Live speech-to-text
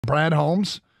Brad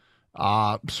Holmes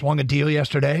swung a deal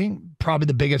yesterday, probably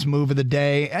the biggest move of the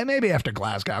day, and maybe after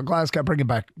Glasgow. Bringing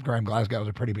back Graham Glasgow was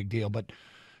a pretty big deal, but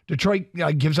Detroit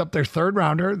gives up their third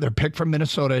rounder, their pick from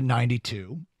Minnesota at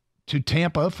 92, to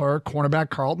Tampa for cornerback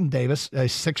Carlton Davis, a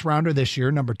 6-rounder this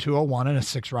year, number 201, and a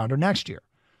 6-rounder next year.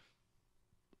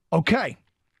 Okay,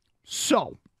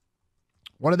 so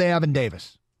what do they have in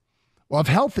Davis? Well, if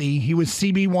healthy, he was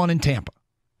CB1 in Tampa,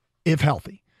 if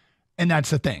healthy. And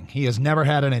that's the thing. He has never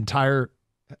had an entire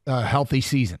healthy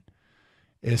season.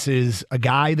 This is a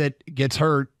guy that gets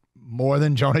hurt more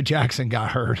than Jonah Jackson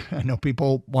got hurt. I know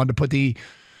people wanted to put the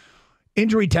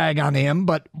injury tag on him,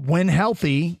 but when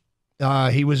healthy,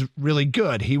 he was really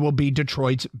good. He will be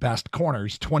Detroit's best corner.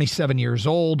 He's 27 years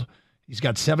old. He's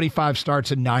got 75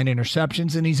 starts and 9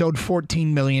 interceptions, and he's owed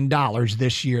 $14 million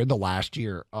this year, the last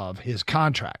year of his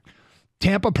contract.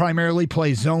 Tampa primarily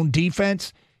plays zone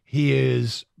defense. He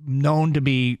is known to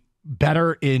be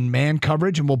better in man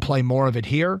coverage, and we'll play more of it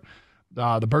here.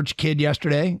 The Birch kid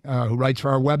yesterday, who writes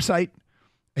for our website,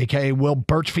 a.k.a. Will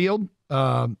Birchfield,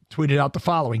 tweeted out the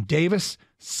following. Davis,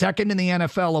 second in the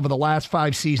NFL over the last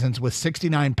 5 seasons with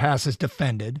 69 passes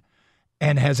defended,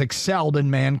 and has excelled in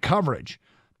man coverage.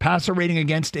 Passer rating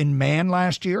against in man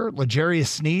last year, L'Jarius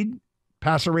Sneed,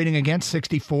 passer rating against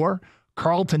 64.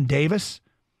 Carlton Davis,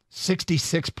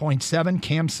 66.7.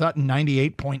 Cam Sutton,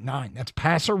 98.9. That's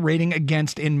passer rating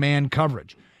against in man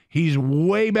coverage. He's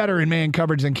way better in man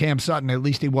coverage than Cam Sutton, at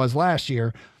least he was last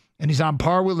year, and he's on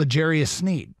par with L'Jarius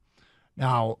Sneed.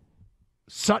 Now,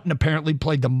 Sutton apparently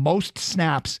played the most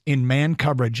snaps in man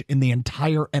coverage in the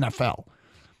entire NFL.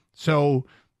 So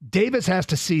Davis has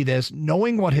to see this,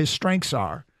 knowing what his strengths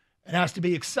are, and has to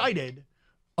be excited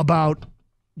about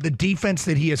the defense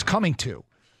that he is coming to.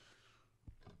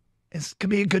 This could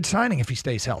be a good signing if he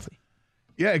stays healthy.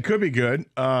 Yeah, it could be good.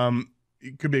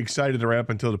 He could be excited to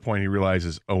wrap until the point he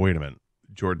realizes, oh, wait a minute,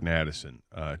 Jordan Addison,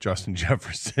 Justin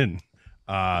Jefferson,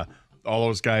 all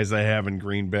those guys I have in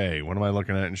Green Bay. What am I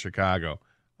looking at in Chicago?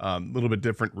 A little bit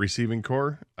different receiving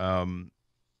core than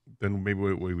maybe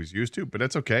what he was used to, but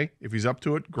that's okay. If he's up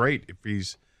to it, great. If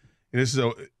he's this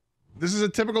is a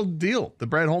typical deal that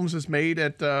Brad Holmes has made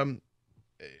at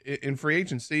in free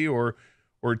agency or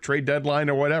trade deadline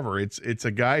or whatever. It's a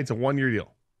 1-year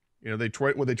deal. You know, they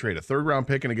trade a 3rd-round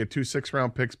pick and they get 2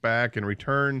 6th-round picks back in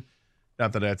return.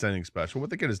 Not that that's anything special.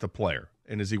 What they get is the player.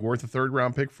 And is he worth a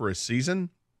 3rd-round pick for a season?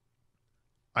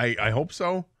 I hope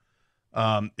so.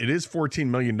 It is $14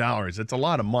 million. It's a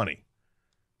lot of money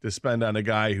to spend on a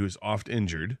guy who's oft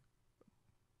injured.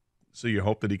 So you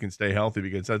hope that he can stay healthy,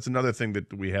 because that's another thing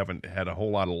that we haven't had a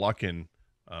whole lot of luck in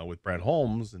with Brad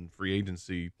Holmes and free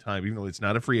agency time. Even though it's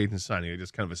not a free agent signing, I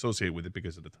just kind of associate with it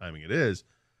because of the timing it is.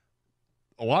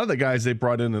 A lot of the guys they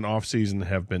brought in offseason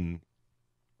have been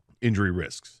injury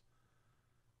risks.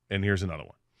 And here's another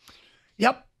one.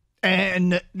 Yep.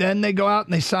 And then they go out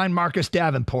and they sign Marcus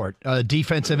Davenport,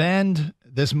 defensive end.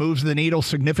 This moves the needle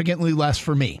significantly less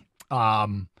for me.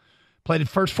 Played the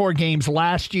first 4 games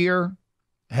last year,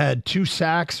 had 2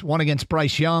 sacks, one against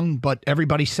Bryce Young, but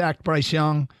everybody sacked Bryce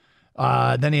Young.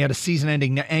 Then he had a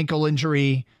season-ending ankle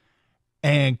injury.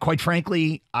 And quite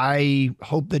frankly, I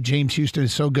hope that James Houston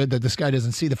is so good that this guy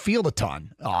doesn't see the field a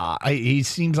ton. He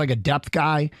seems like a depth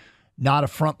guy, not a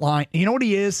front line. You know what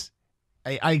he is?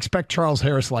 I expect Charles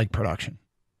Harris-like production.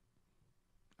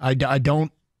 I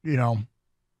don't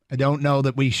know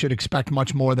that we should expect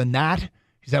much more than that.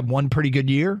 He's had one pretty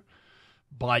good year,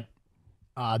 but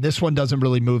this one doesn't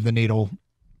really move the needle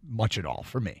much at all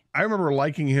for me. I remember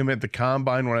liking him at the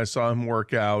Combine when I saw him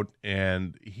work out,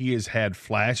 and he has had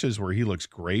flashes where he looks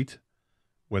great,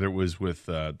 whether it was with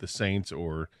the Saints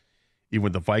or even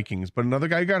with the Vikings. But another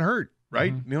guy got hurt,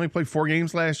 right? Mm-hmm. He only played 4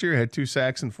 games last year, had 2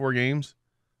 sacks in 4 games.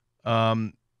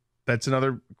 That's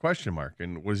another question mark.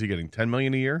 And was he getting $10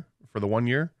 million a year for the 1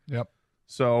 year? Yep.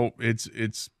 So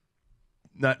it's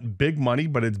not big money,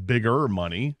 but it's bigger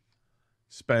money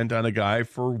spent on a guy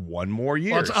for 1 more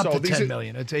year. Well, it's up to $10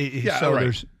 million. So right.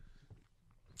 There's,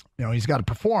 he's got to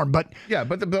perform. But yeah,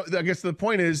 but I guess the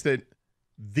point is that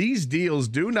these deals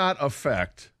do not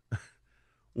affect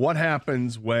what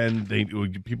happens when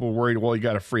people are worried, well, you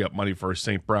got to free up money for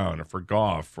St. Brown or for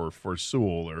Goff or for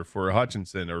Sewell or for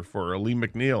Hutchinson or for Lee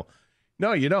McNeil.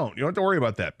 No, you don't. You don't have to worry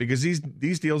about that, because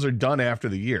these deals are done after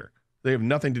the year. They have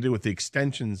nothing to do with the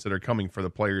extensions that are coming for the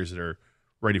players that are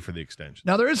ready for the extension.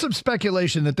 Now, there is some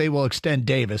speculation that they will extend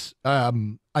Davis. I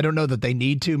don't know that they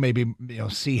need to. Maybe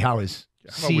see how his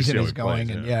season is going.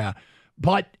 Plays,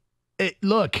 But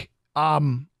look, these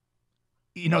have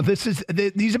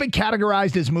been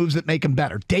categorized as moves that make him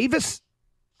better. Davis,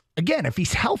 again, if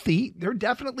he's healthy, they're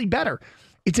definitely better.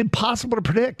 it's impossible to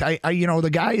predict. The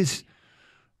guy's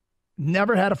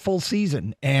never had a full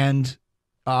season, and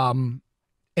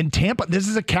Tampa, this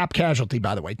is a cap casualty,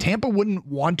 by the way. Tampa wouldn't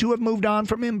want to have moved on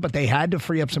from him, but they had to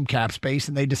free up some cap space,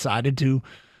 and they decided to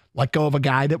let go of a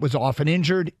guy that was often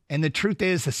injured. And the truth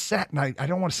is, and I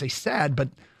don't want to say sad, but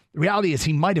the reality is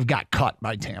he might have got cut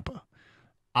by Tampa.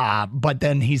 But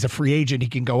then he's a free agent. He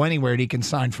can go anywhere and he can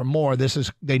sign for more.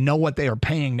 They know what they are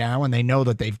paying now, and they know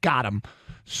that they've got him.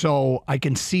 So I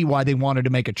can see why they wanted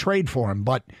to make a trade for him.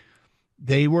 But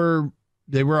they were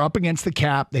up against the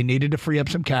cap. They needed to free up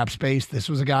some cap space. This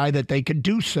was a guy that they could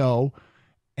do so.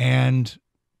 And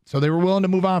so they were willing to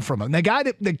move on from him. And the guy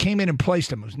that came in and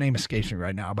placed him, whose name escapes me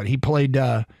right now, but he played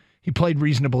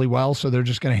reasonably well. So they're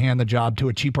just going to hand the job to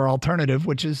a cheaper alternative,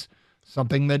 which is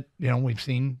something that, we've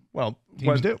seen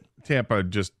teams do. Tampa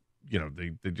just,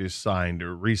 they just signed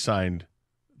or re-signed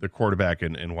the quarterback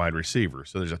and wide receiver.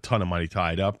 So there's a ton of money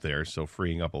tied up there. So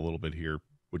freeing up a little bit here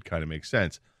would kind of make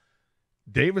sense.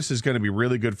 Davis is going to be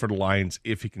really good for the Lions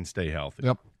if he can stay healthy.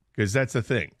 Yep. Because that's the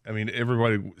thing. I mean,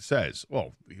 everybody says,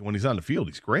 well, when he's on the field,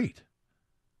 he's great.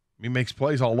 He makes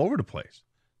plays all over the place.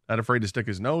 Not afraid to stick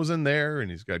his nose in there, and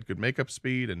he's got good makeup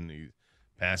speed, and he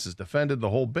passes defended the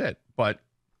whole bit. But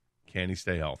can he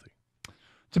stay healthy?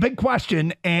 It's a big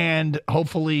question, and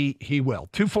hopefully he will.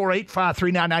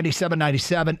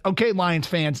 248-539-9797. Okay, Lions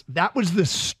fans, that was the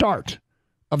start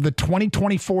of the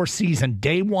 2024 season,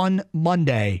 day one,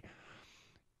 Monday.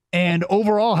 And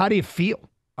overall, how do you feel?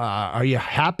 Are you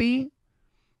happy?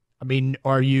 I mean,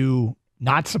 are you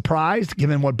not surprised,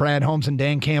 given what Brad Holmes and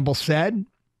Dan Campbell said?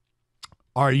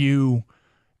 Are you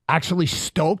actually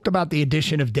stoked about the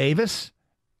addition of Davis?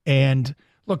 And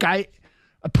look, I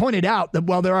pointed out that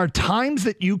while there are times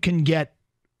that you can get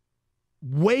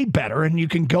way better and you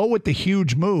can go with the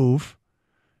huge move,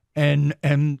 and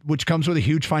which comes with a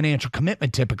huge financial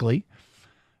commitment typically,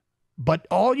 but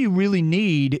all you really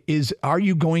need is, are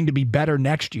you going to be better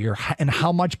next year, and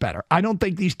how much better? I don't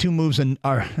think these two moves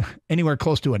are anywhere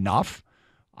close to enough.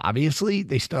 Obviously,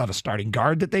 they still have a starting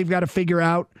guard that they've got to figure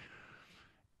out.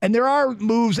 And there are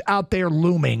moves out there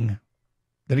looming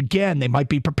that, again, they might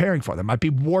be preparing for. They might be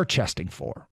war chesting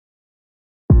for.